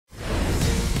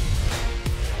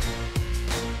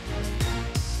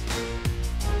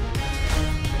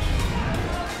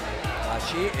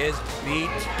She is beat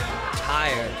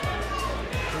tired.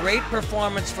 Great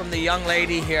performance from the young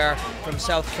lady here from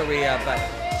South Korea, but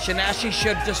Shinashi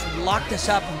should just lock this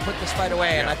up and put this fight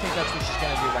away, and I think that's what she's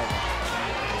going to do right now.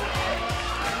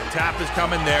 The tap is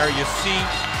coming there. You see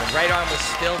the right arm was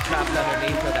still trapped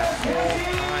underneath her that whole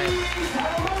time.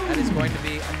 That is going to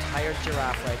be a tired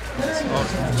giraffe right there. Oh,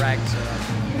 drags her up.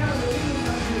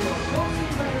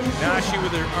 Shinashi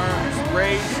with her arms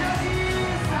raised.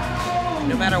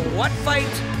 No matter what fight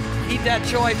Hee Da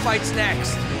Choi fights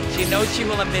next, she knows she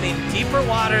will have been in deeper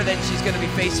water than she's going to be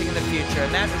facing in the future,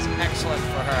 and that is excellent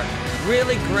for her.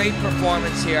 Really great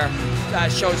performance here.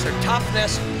 Shows her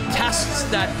toughness, tests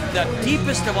the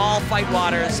deepest of all fight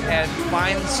waters, and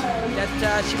finds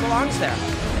that she belongs there.